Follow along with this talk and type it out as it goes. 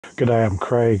G'day, I'm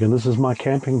Craig and this is my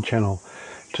camping channel.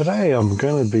 Today I'm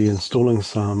going to be installing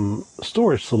some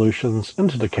storage solutions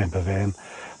into the camper van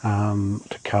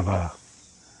to cover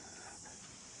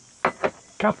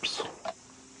cups,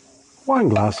 wine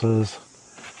glasses,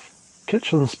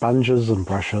 kitchen sponges and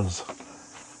brushes,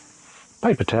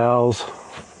 paper towels,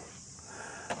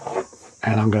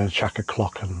 and I'm going to chuck a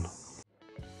clock in.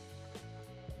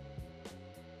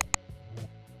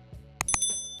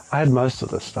 I had most of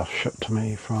this stuff shipped to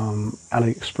me from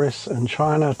AliExpress in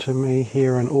China to me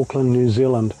here in Auckland, New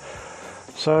Zealand.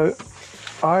 So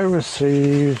I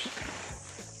received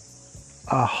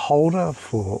a holder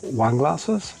for wine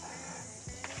glasses,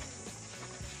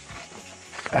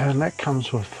 and that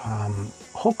comes with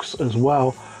hooks as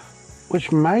well,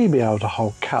 which may be able to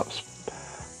hold cups,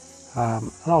 and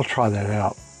I'll try that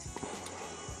out.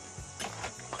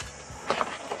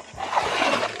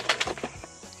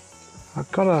 I've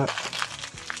got a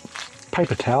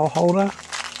paper towel holder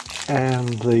and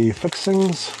the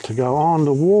fixings to go on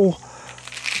the wall,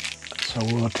 so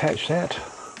we'll attach that.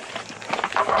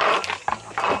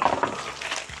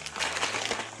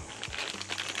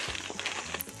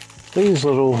 These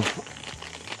little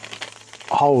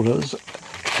holders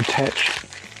attach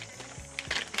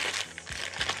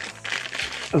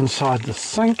inside the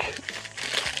sink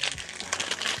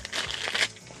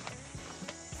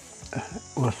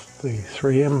with the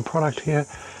 3M product here,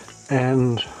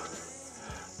 and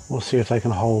we'll see if they can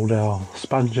hold our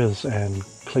sponges and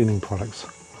cleaning products.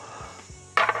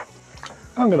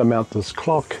 I'm going to mount this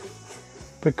clock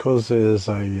because there's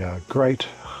a grate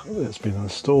that's been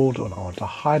installed and I want to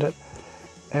hide it,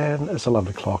 and it's a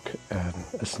lovely clock and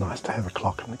it's nice to have a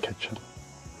clock in the kitchen.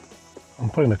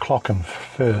 I'm putting the clock in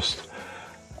first.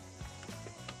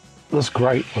 This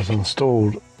grate was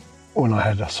installed when I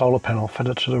had a solar panel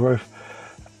fitted to the roof.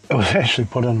 It was actually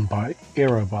put in by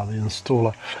error by the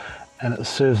installer, and it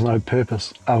serves no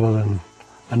purpose other than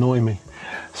annoy me.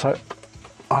 So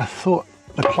I thought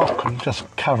the clock could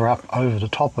just cover up over the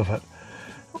top of it,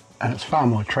 and it's far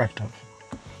more attractive,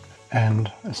 and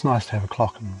it's nice to have a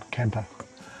clock in the camper.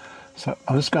 So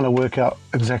I'm just going to work out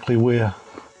exactly where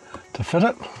to fit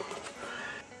it.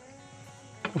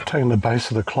 I've taken the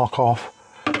base of the clock off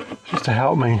just to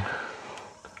help me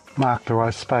mark the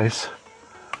right space.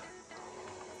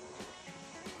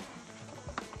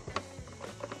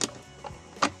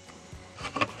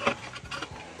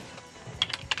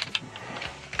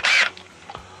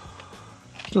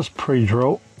 Just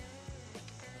pre-drill.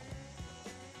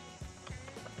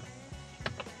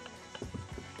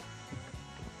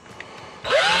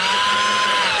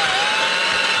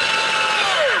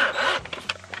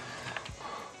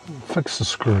 Fix the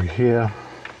screw here.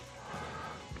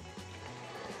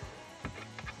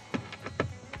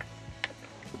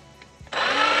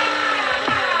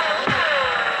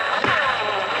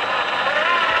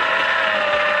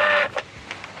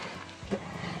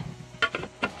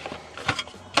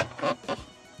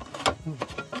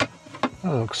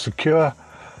 That looks secure.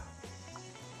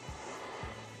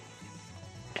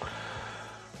 I'm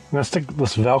going to stick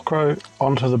this Velcro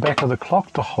onto the back of the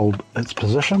clock to hold its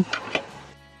position.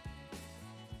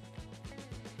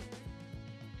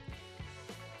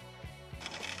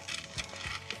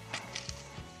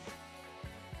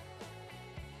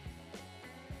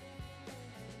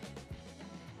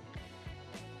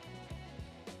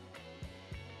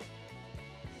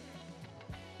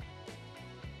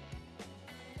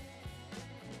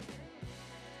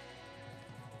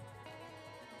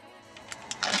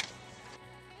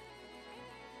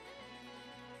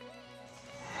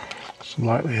 Just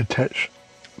lightly attach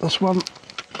this one.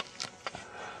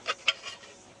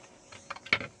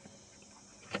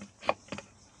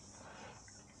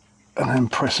 And then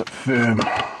press it firm.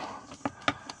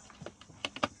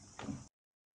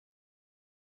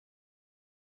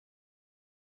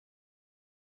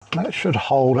 That should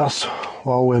hold us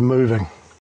while we're moving.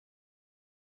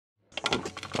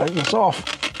 Take this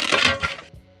off.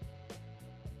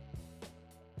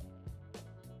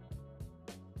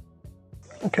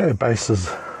 Okay, base is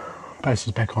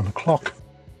back on the clock.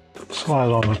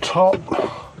 Slide on the top.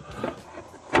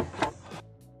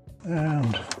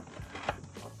 And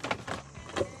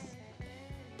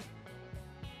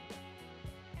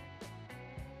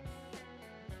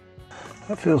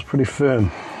that feels pretty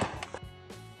firm.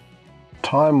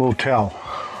 Time will tell.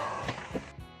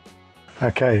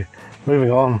 Okay,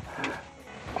 moving on.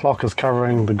 Clock is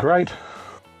covering the grate.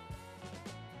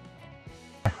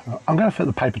 I'm going to fit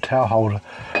the paper towel holder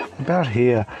about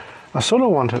here. I sort of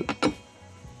want it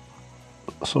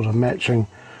sort of matching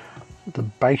the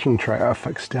baking tray I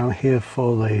fixed down here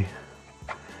for the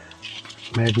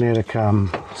magnetic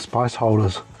spice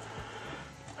holders.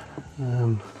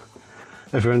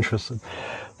 If you're interested,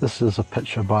 this is a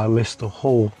picture by Lester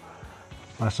Hall.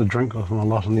 I used to drink with him a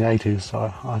lot in the 80s,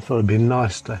 so I thought it'd be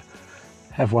nice to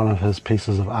have one of his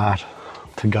pieces of art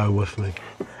to go with me.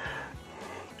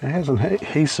 It has an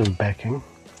adhesive backing,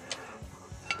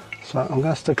 so I'm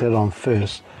going to stick it on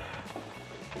first.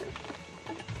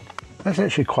 That's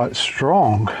actually quite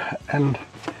strong, and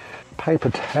paper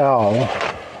towel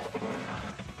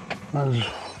is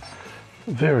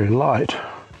very light.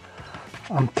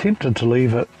 I'm tempted to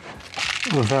leave it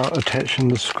without attaching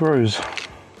the screws.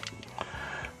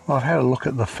 Well, I've had a look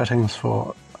at the fittings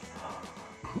for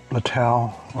the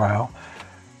towel rail,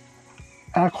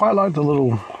 and I quite like the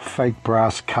little fake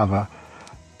brass cover.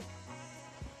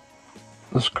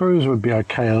 The screws would be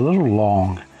okay, a little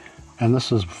long, and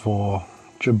this is for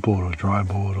jibboard or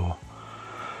dryboard or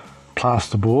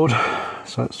plasterboard,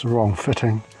 so it's the wrong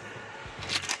fitting.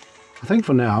 I think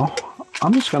for now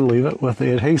I'm just going to leave it with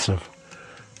the adhesive,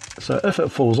 so if it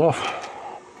falls off,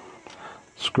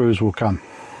 screws will come.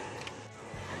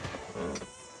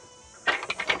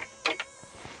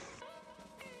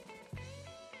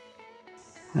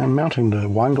 Now mounting the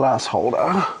wine glass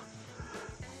holder,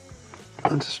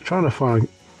 I'm just trying to find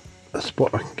a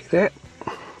spot I can get at.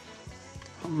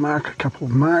 I'll mark a couple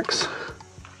of marks.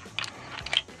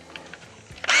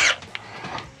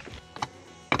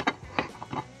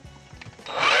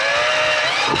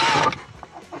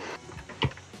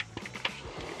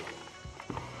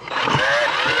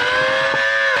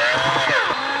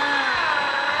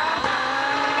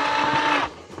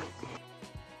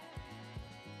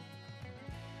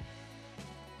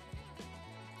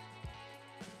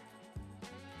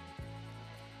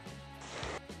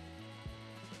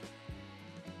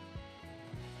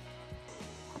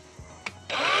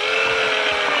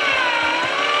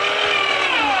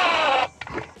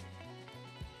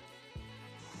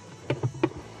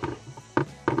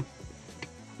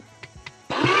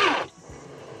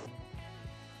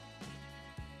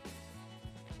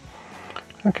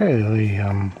 Okay,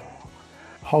 the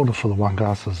holder for the wine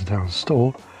glasses is now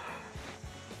installed.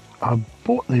 I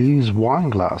bought these wine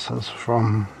glasses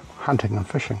from hunting and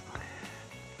fishing.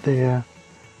 They're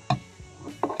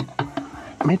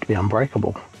meant to be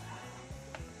unbreakable,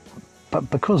 but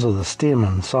because of the stem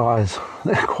and size,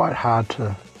 they're quite hard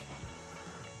to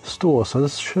store, so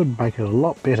this should make it a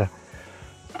lot better.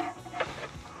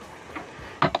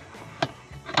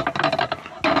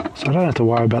 So I don't have to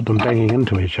worry about them banging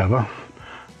into each other.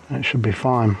 It should be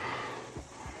fine.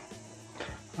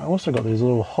 I also got these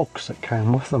little hooks that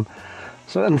came with them,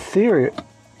 so in theory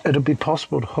it'd be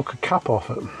possible to hook a cup off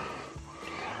it,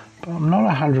 but I'm not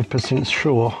 100%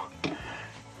 sure.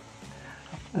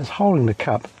 It's holding the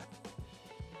cup,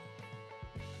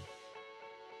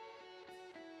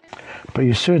 but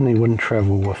you certainly wouldn't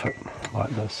travel with it like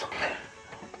this.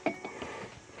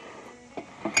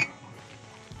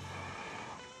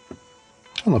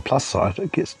 On the plus side,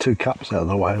 it gets two cups out of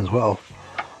the way as well.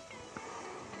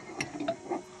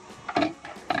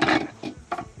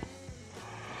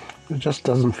 It just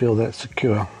doesn't feel that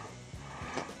secure.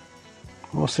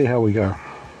 We'll see how we go.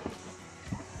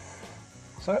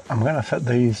 So I'm going to fit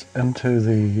these into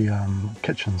the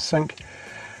kitchen sink,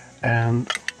 and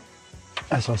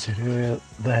as I said earlier,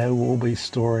 they will be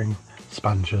storing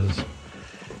sponges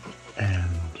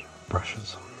and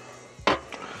brushes.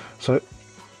 So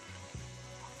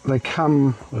they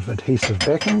come with adhesive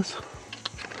backings,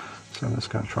 so I'm just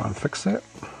going to try and fix that.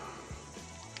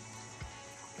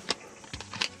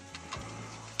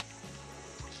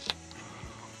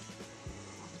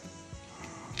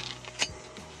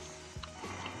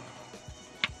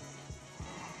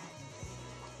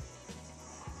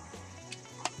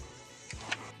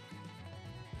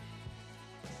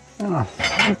 And I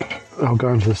think they'll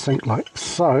go into the sink like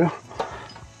so.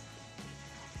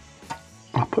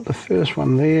 I'll put the first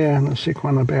one there and the second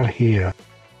one about here.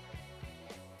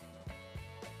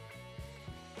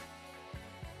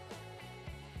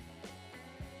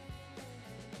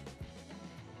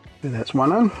 There, that's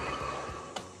one in.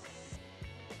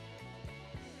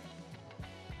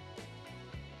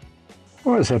 I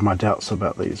always have my doubts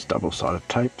about these double-sided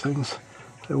tape things.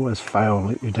 They always fail and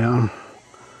let you down.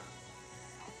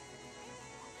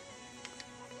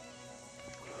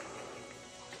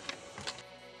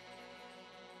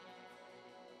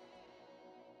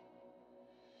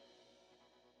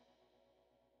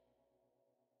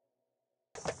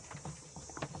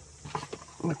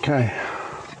 Okay,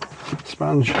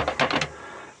 sponge,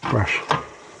 brush.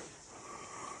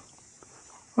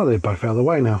 Well, they're both out of the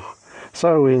way now.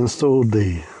 So we installed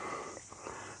the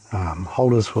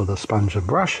holders for the sponge and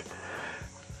brush.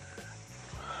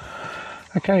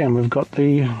 Okay, and we've got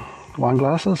the wine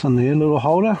glasses in their little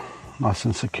holder, nice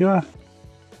and secure.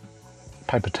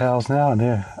 Paper towels now and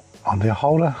they're on their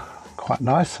holder, quite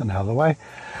nice and out of the way.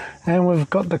 And we've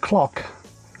got the clock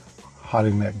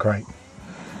hiding that grate.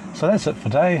 So that's it for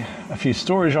today. A few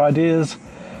storage ideas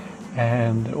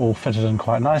and all fitted in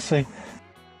quite nicely.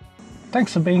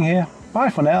 Thanks for being here. Bye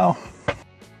for now.